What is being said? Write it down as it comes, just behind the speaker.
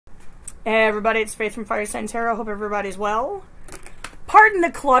Hey everybody, it's Faith from Fire Sign Tarot. Hope everybody's well. Pardon the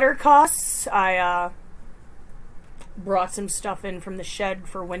clutter costs. I brought some stuff in from the shed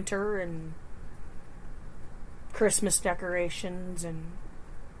for winter and Christmas decorations, and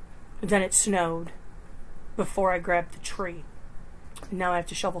then it snowed before I grabbed the tree. And now I have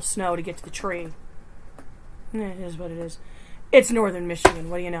to shovel snow to get to the tree. It is what it is. It's northern Michigan,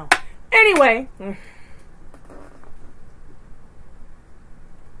 what do you know? Anyway.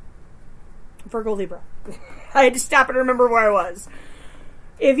 Virgo, Libra. I had to stop and remember where I was.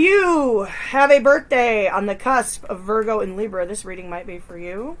 If you have a birthday on the cusp of Virgo and Libra, this reading might be for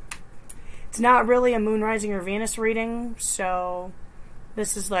you. It's not really a moon, rising, or Venus reading, so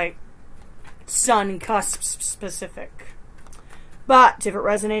this is like sun cusp specific. But if it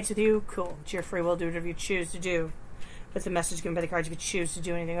resonates with you, cool. It's your free will. Do whatever you choose to do with the message given by the cards. If you choose to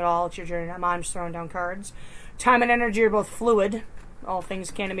do anything at all, it's your journey, not mine. I'm just throwing down cards. Time and energy are both fluid. All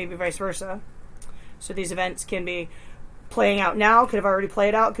things can and maybe vice versa. So these events can be playing out now, could have already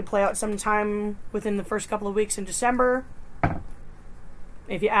played out, could play out sometime within the first couple of weeks in December.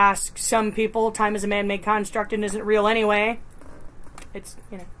 If you ask some people, time is a man-made construct and isn't real anyway. It's,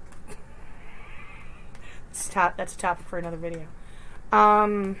 you know, that's a topic for another video.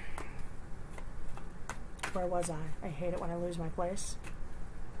 Where was I? I hate it when I lose my place.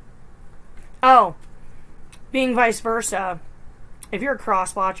 Oh, being vice versa. If you're a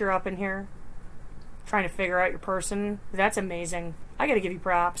cross-watcher up in here, trying to figure out your person, that's amazing. I gotta give you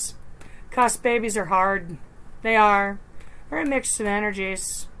props. Cusp babies are hard. They are. Very mixed of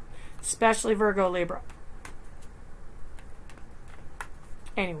energies. Especially Virgo, Libra.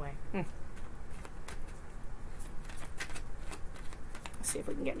 Anyway. Let's see if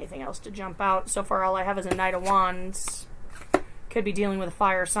we can get anything else to jump out. So far all I have is a Knight of Wands. Could be dealing with a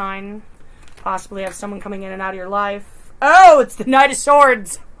fire sign. Possibly have someone coming in and out of your life. Oh, it's the Knight of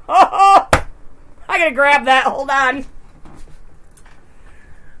Swords. Oh, I gotta grab that. Hold on.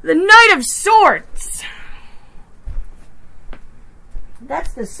 The Knight of Swords.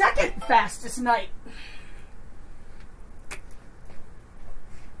 That's the second fastest knight.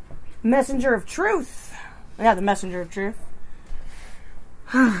 Messenger of Truth. Yeah, the Messenger of Truth.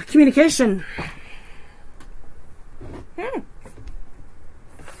 Communication.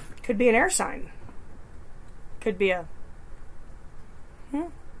 Could be an air sign. Could be a...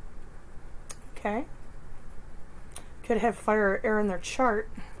 Okay. Could have fire or air in their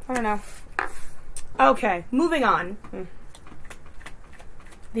chart. I don't know. Okay, moving on.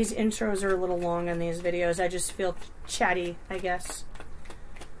 These intros are a little long on these videos. I just feel chatty, I guess.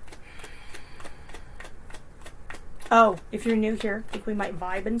 Oh, if you're new here, think we might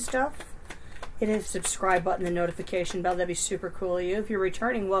vibe and stuff, hit the subscribe button, the notification bell. That'd be super cool of you. If you're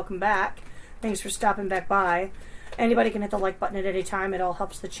returning, welcome back. Thanks for stopping back by. Anybody can hit the like button at any time. It all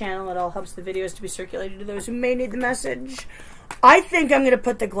helps the channel. It all helps the videos to be circulated to those who may need the message. I think I'm going to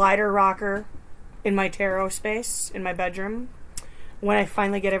put the glider rocker in my tarot space, in my bedroom, when I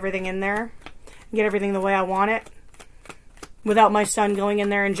finally get everything in there, get everything the way I want it, without my son going in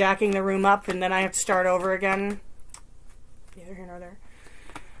there and jacking the room up, and then I have to start over again. Neither here nor there.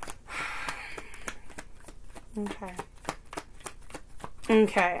 Okay.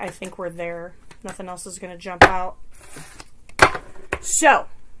 Okay, I think we're there. Nothing else is going to jump out. So,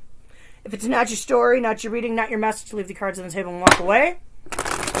 if it's not your story, not your reading, not your message, leave the cards on the table and walk away.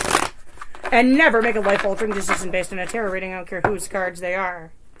 And never make a life-altering decision based on a tarot reading. I don't care whose cards they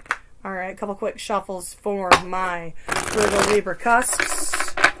are. Alright, a couple quick shuffles for my Virgo Libra cusps.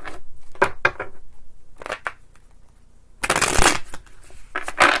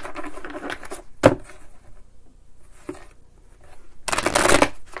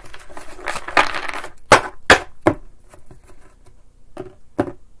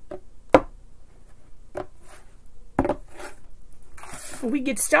 We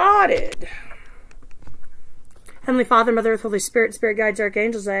get started. Heavenly Father, Mother Earth, Holy Spirit, Spirit Guides,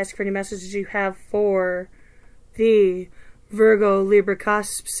 Archangels, I ask for any messages you have for the Virgo Libra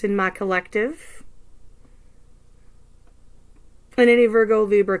cusps in my collective. And any Virgo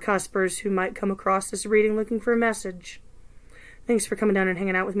Libra cuspers who might come across this reading looking for a message. Thanks for coming down and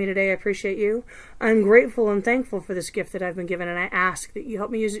hanging out with me today. I appreciate you. I'm grateful and thankful for this gift that I've been given, and I ask that you help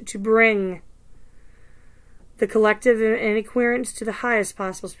me use it to bring the collective and any querents to the highest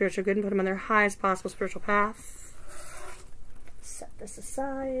possible spiritual good and put them on their highest possible spiritual path. Set this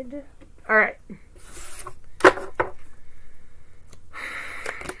aside. Alright.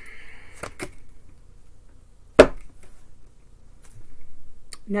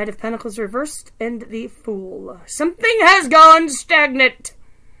 Knight of Pentacles reversed and the Fool. Something has gone stagnant.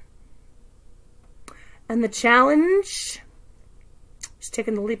 And the challenge is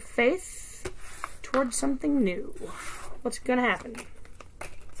taking the leap of faith towards something new. What's going to happen?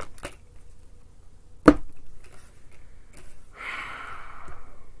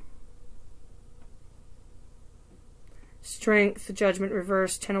 Strength, Judgment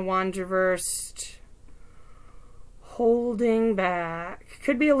reversed, Ten of Wands reversed. Holding back.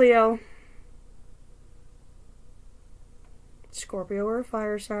 Could be a Leo. Scorpio or a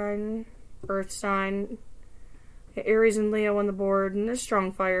fire sign. Earth sign. Aries and Leo on the board. And there's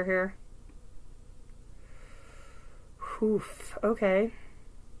strong fire here. Oof. Okay.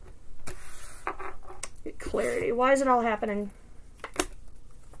 Get clarity. Why is it all happening?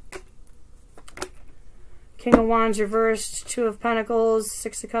 King of Wands reversed. Two of Pentacles.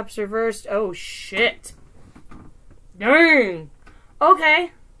 Six of Cups reversed. Oh, shit. Dang.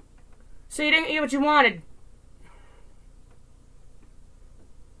 Okay. So you didn't get what you wanted.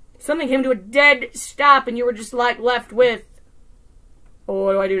 Something came to a dead stop and you were just like left with, oh,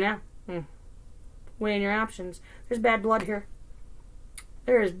 what do I do now? Weighing your options. There's bad blood here.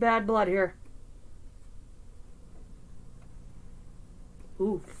 There is bad blood here.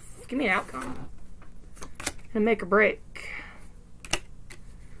 Oof. Give me an outcome. And make or break.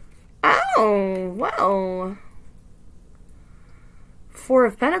 Oh, well. Four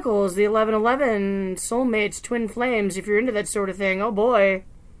of Pentacles, the 11-11, soulmates, twin flames, if you're into that sort of thing. Oh boy.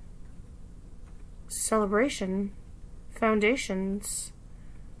 Celebration. Foundations.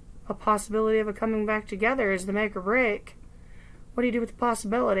 A possibility of a coming back together is the make or break. What do you do with the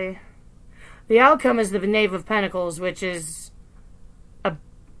possibility? The outcome is the Knave of Pentacles, which is a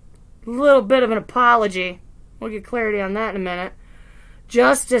little bit of an apology. We'll get clarity on that in a minute.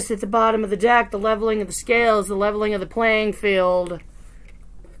 Justice at the bottom of the deck, the leveling of the scales, the leveling of the playing field.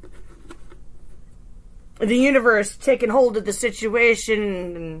 The universe taking hold of the situation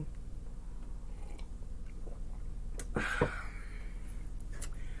and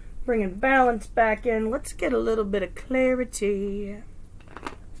bringing balance back in. Let's get a little bit of clarity.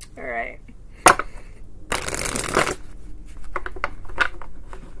 All right.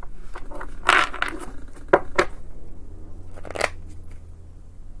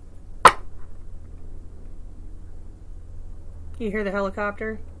 You hear the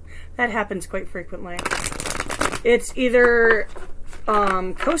helicopter? That happens quite frequently. It's either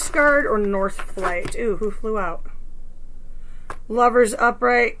Coast Guard or North Flight. Ooh, who flew out? Lovers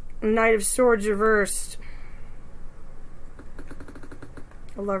upright, Knight of Swords reversed.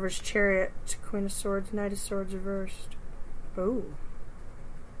 A Lover's Chariot, Queen of Swords, Knight of Swords reversed. Oh.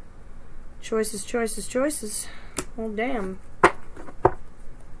 Choices, choices, choices. Oh, damn.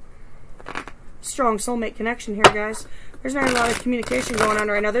 Strong soulmate connection here, guys. There's not a lot of communication going on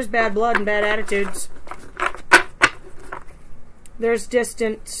right now. There's bad blood and bad attitudes. There's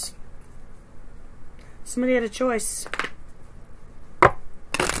distance. Somebody had a choice.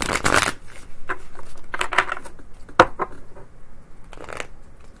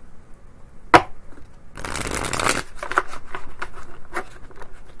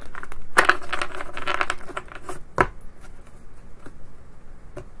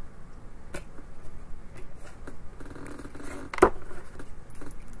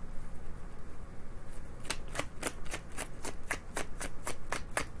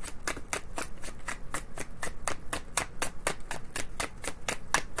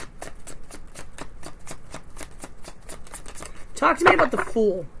 Talk to me about the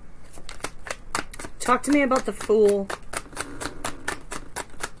Fool. Talk to me about the Fool.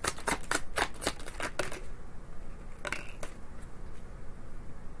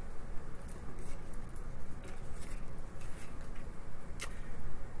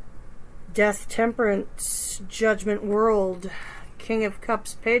 Death, Temperance, Judgment, World, King of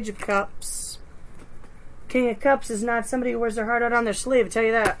Cups, Page of Cups. King of Cups is not somebody who wears their heart out on their sleeve, I'll tell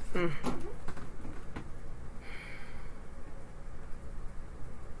you that.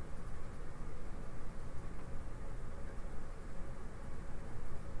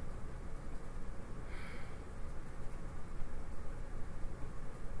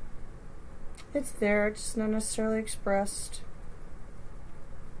 It's there, it's just not necessarily expressed.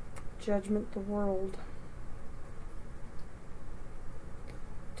 Judgment, the World.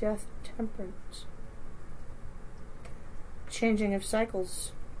 Death, Temperance. Changing of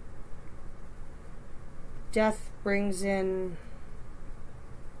cycles. Death brings in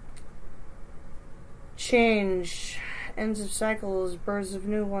change, ends of cycles, births of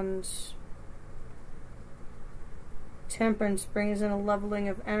new ones. Temperance brings in a leveling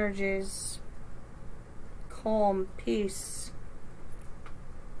of energies. Calm, peace.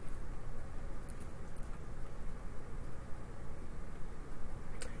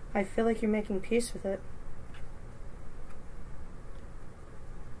 I feel like you're making peace with it.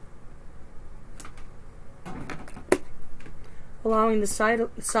 Allowing the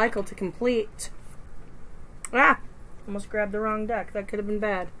cycle to complete. Ah! Almost grabbed the wrong deck. That could have been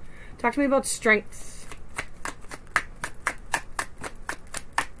bad. Talk to me about strength.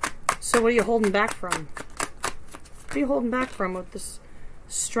 So what are you holding back from? What are you holding back from with this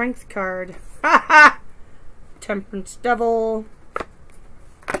strength card? Ha ha! Temperance Devil.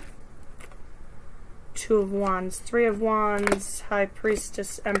 Two of Wands. Three of Wands. High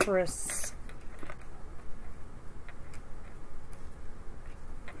Priestess Empress.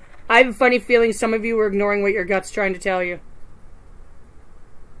 I have a funny feeling some of you were ignoring what your gut's trying to tell you.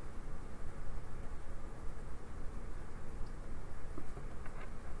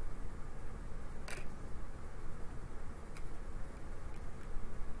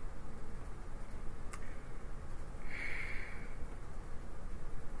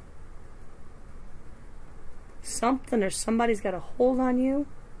 Something or somebody's got a hold on you.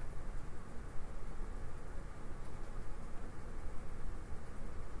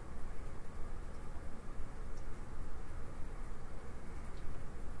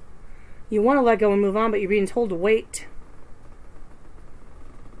 You want to let go and move on, but you're being told to wait.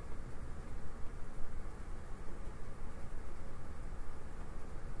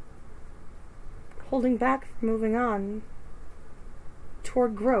 Holding back from moving on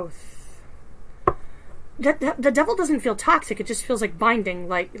toward growth. The devil doesn't feel toxic. It just feels like binding,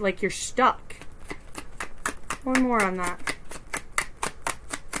 like you're stuck. One more on that.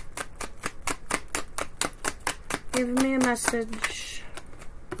 Give me a message.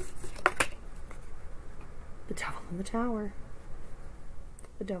 The devil in the tower.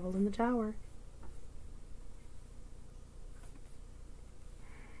 The devil in the tower.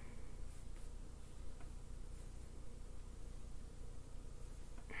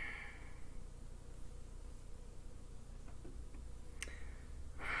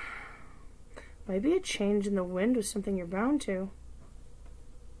 Maybe a change in the wind was something you're bound to.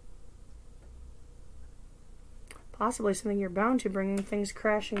 Possibly something you're bound to, bringing things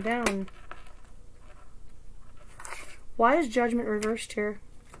crashing down. Why is Judgment reversed here?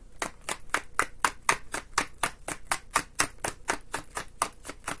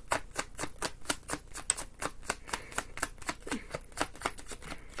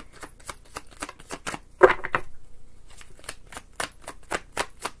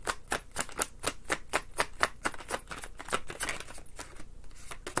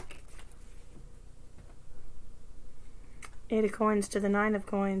 Eight of coins to the nine of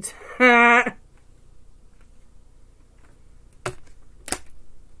coins.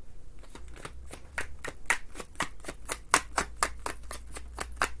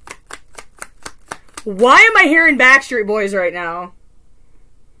 Why am I hearing Backstreet Boys right now?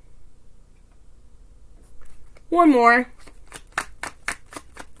 One more.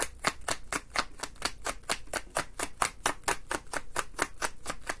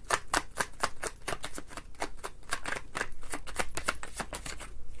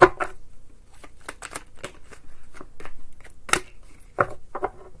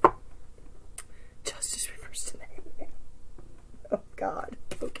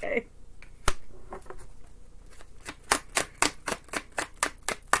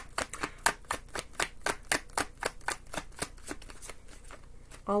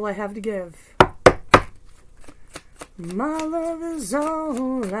 All I have to give. My love is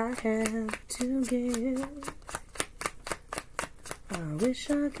all I have to give. I wish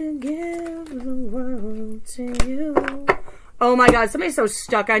I could give the world to you. Oh my God, somebody's so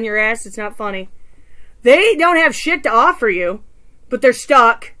stuck on your ass, it's not funny. They don't have shit to offer you, but they're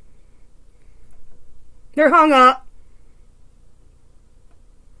stuck. They're hung up.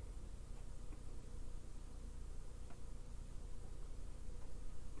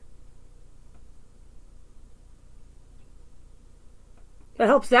 That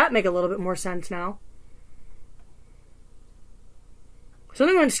helps that make a little bit more sense now.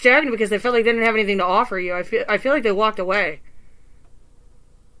 Something went stagnant because they felt like they didn't have anything to offer you. I feel like they walked away.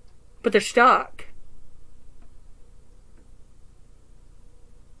 But they're stuck.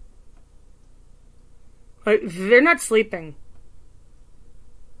 Like, they're not sleeping.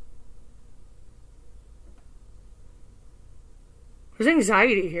 There's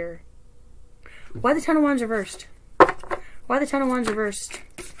anxiety here. Why the Ten of Wands reversed? Why the Ten of Wands reversed?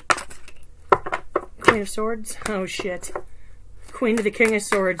 Queen of Swords? Oh, shit. Queen to the King of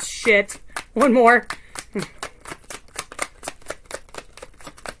Swords. Shit. One more.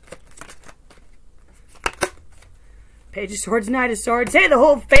 Page of Swords, Knight of Swords. Hey, the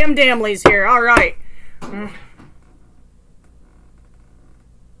whole fam-damly's here. All right.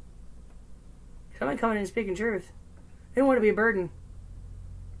 Someone coming in and speaking truth. They don't want to be a burden.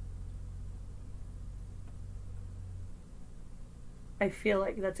 I feel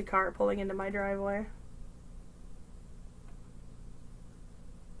like that's a car pulling into my driveway.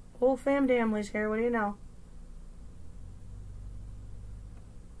 Whole family's here. What do you know?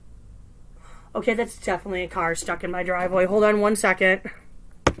 Okay, that's definitely a car stuck in my driveway. Hold on one second.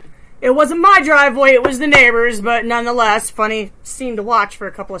 It wasn't my driveway, it was the neighbor's, but nonetheless, funny scene to watch for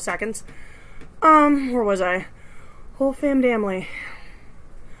a couple of seconds. Where was I? Whole family.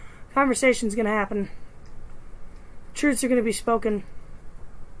 Conversation's gonna happen. Truths are gonna be spoken.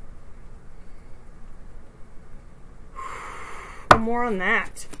 More on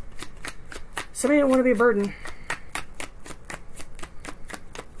that. Somebody don't want to be a burden.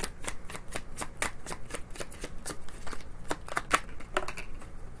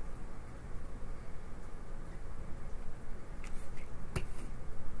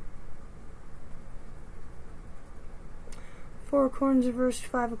 Four of coins reversed,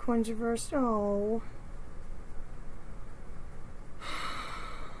 five of coins reversed. Oh.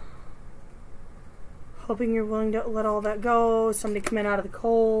 Hoping you're willing to let all that go. Somebody come in out of the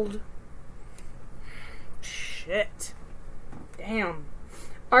cold. Shit. Damn.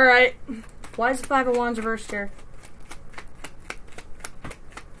 Alright. Why is the Five of Wands reversed here?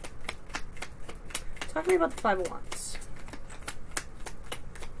 Talk to me about the Five of Wands.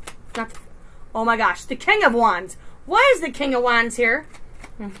 Not the, oh my gosh. The King of Wands. Why is the King of Wands here?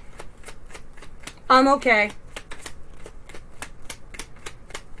 I'm okay.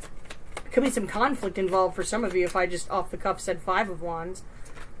 Could be some conflict involved for some of you if I just off the cuff said Five of Wands.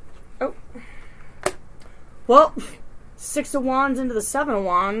 Oh. Well, Six of Wands into the Seven of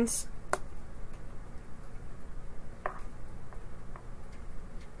Wands.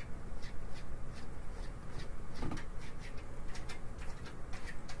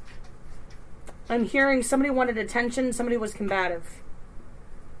 I'm hearing somebody wanted attention, somebody was combative.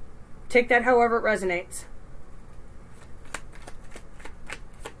 Take that however it resonates.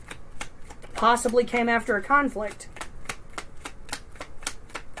 Possibly came after a conflict.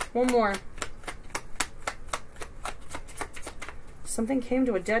 One more. Something came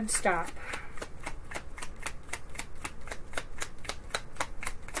to a dead stop.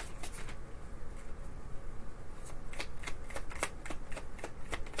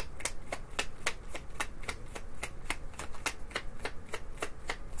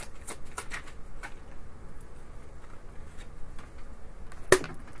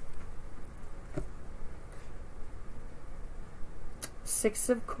 Six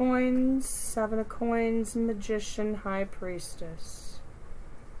of coins, Seven of coins, Magician, High Priestess.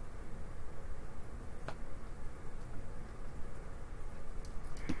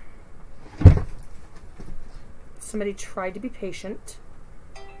 Somebody tried to be patient.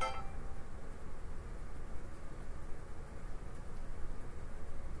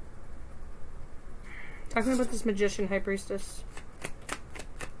 Talking about this Magician, High Priestess.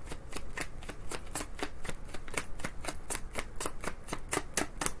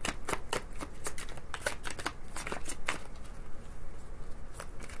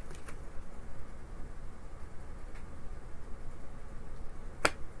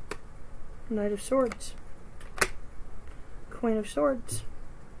 Knight of Swords. Queen of Swords.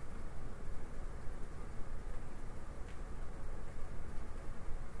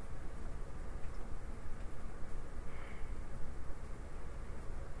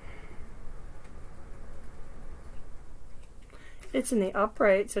 It's in the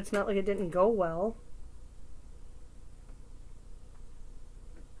upright, so it's not like it didn't go well.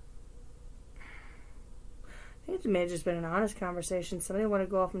 I think it may have just been an honest conversation. Somebody want to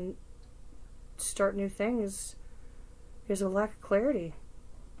go off and start new things. There's a lack of clarity.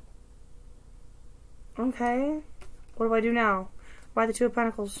 Okay. What do I do now? Why the Two of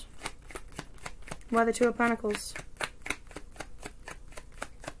Pentacles? Why the Two of Pentacles?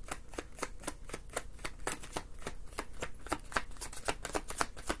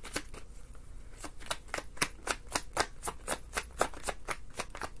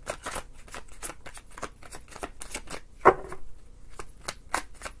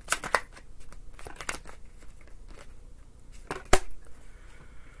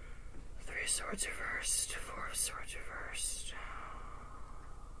 Swords reversed, Four of Swords reversed.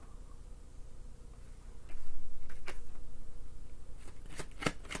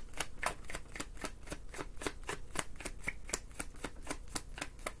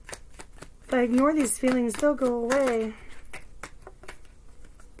 If I ignore these feelings, they'll go away.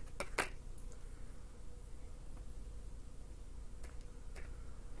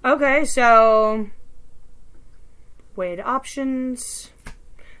 Okay, so weighed options.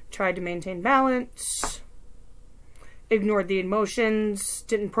 Tried to maintain balance, ignored the emotions,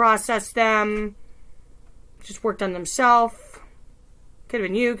 didn't process them, just worked on themselves. Could have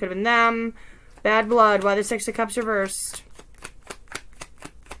been you, could have been them. Bad blood. Why the Six of Cups reversed?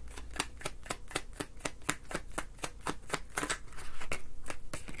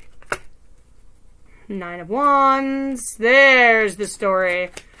 Nine of Wands. There's the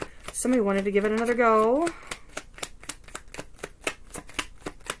story. Somebody wanted to give it another go.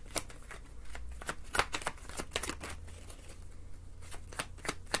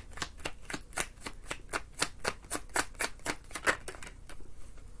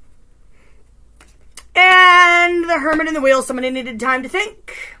 And the Hermit in the Wheel. Somebody needed time to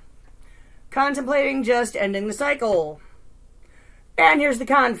think. Contemplating just ending the cycle. And here's the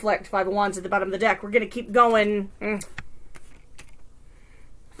conflict. Five of Wands at the bottom of the deck. We're going to keep going.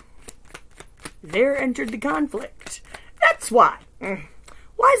 There entered the conflict. That's why.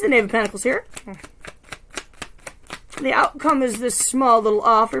 Why is the Knave of Pentacles here? The outcome is this small little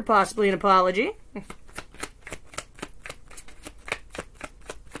offer, possibly an apology.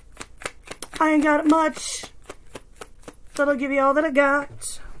 I ain't got it much, but I'll give you all that I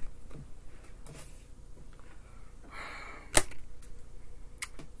got.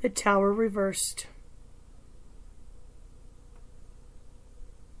 The Tower reversed.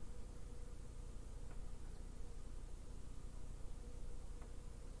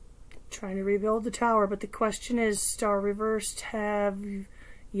 Trying to rebuild the Tower, but the question is, Star reversed, have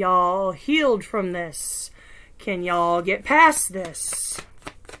y'all healed from this? Can y'all get past this?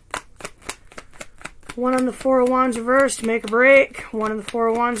 One on the Four of Wands reversed, make a break. One on the Four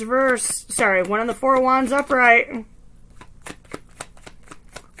of Wands reversed. Sorry, one on the Four of Wands upright.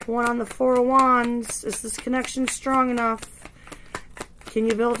 One on the Four of Wands. Is this connection strong enough? Can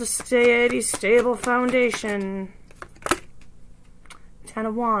you build a steady, stable foundation? Ten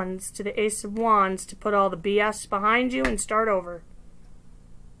of Wands to the Ace of Wands to put all the BS behind you and start over.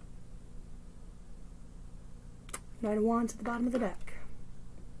 Knight of Wands at the bottom of the deck.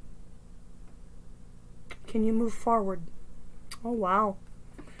 Can you move forward? Oh, wow.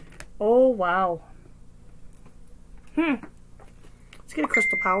 Oh, wow. Let's get a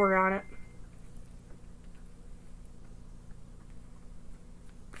crystal power on it.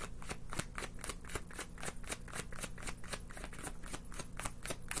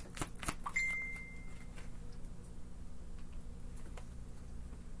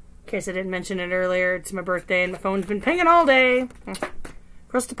 In case I didn't mention it earlier, it's my birthday and my phone's been pinging all day.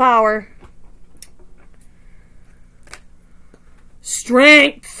 Crystal power.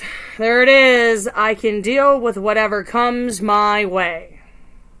 Strength. There it is. I can deal with whatever comes my way.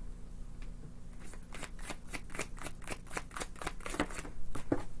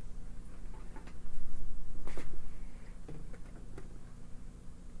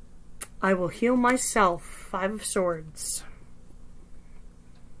 I will heal myself. Five of Swords.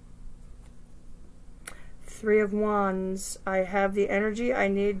 Three of Wands. I have the energy I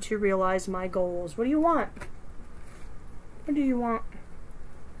need to realize my goals. What do you want? What do you want?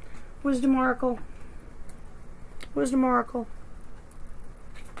 Wisdom Oracle. Wisdom Oracle.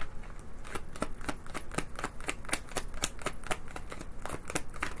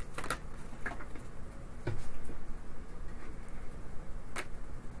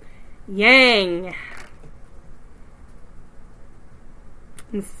 Yang.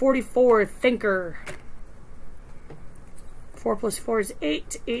 And 44, Thinker. 4 plus 4 is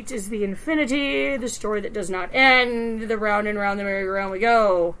 8. 8 is the infinity, the story that does not end. The round and round the merry-go-round we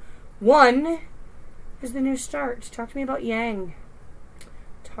go. 1 is the new start. Talk to me about Yang.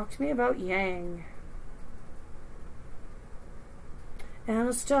 Talk to me about Yang. And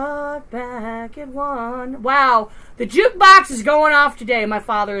I'll start back at 1. Wow, the jukebox is going off today. My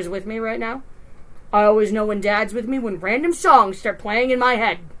father is with me right now. I always know when Dad's with me when random songs start playing in my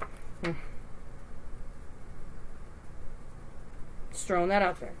head. Just throwing that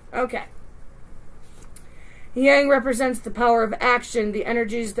out there. Okay. Yang represents the power of action, the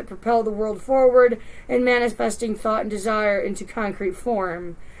energies that propel the world forward, and manifesting thought and desire into concrete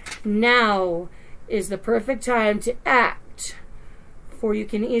form. Now is the perfect time to act, for you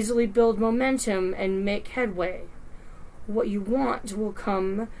can easily build momentum and make headway. What you want will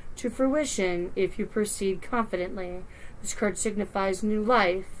come to fruition if you proceed confidently. This card signifies new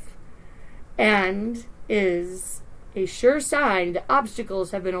life and is a sure sign that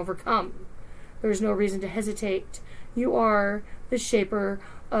obstacles have been overcome. There is no reason to hesitate. You are the shaper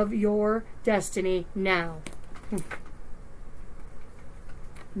of your destiny now.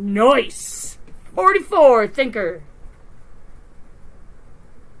 Nice! 44, Thinker.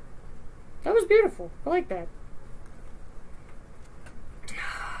 That was beautiful. I like that.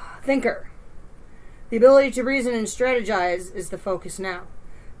 Thinker. The ability to reason and strategize is the focus now.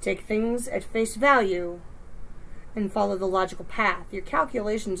 Take things at face value and follow the logical path. Your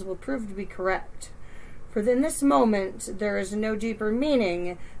calculations will prove to be correct. For in this moment, there is no deeper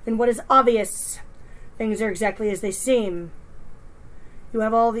meaning than what is obvious. Things are exactly as they seem. You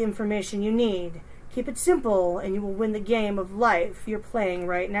have all the information you need. Keep it simple, and you will win the game of life you're playing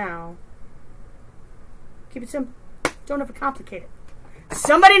right now. Keep it simple. Don't overcomplicate it.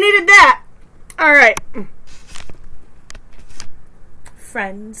 Somebody needed that! Alright.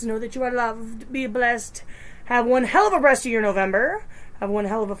 Friends, know that you are loved. Be blessed. Have one hell of a rest of your November. Have one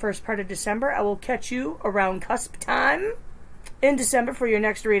hell of a first part of December. I will catch you around cusp time in December for your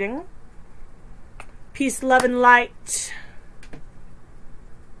next reading. Peace, love, and light.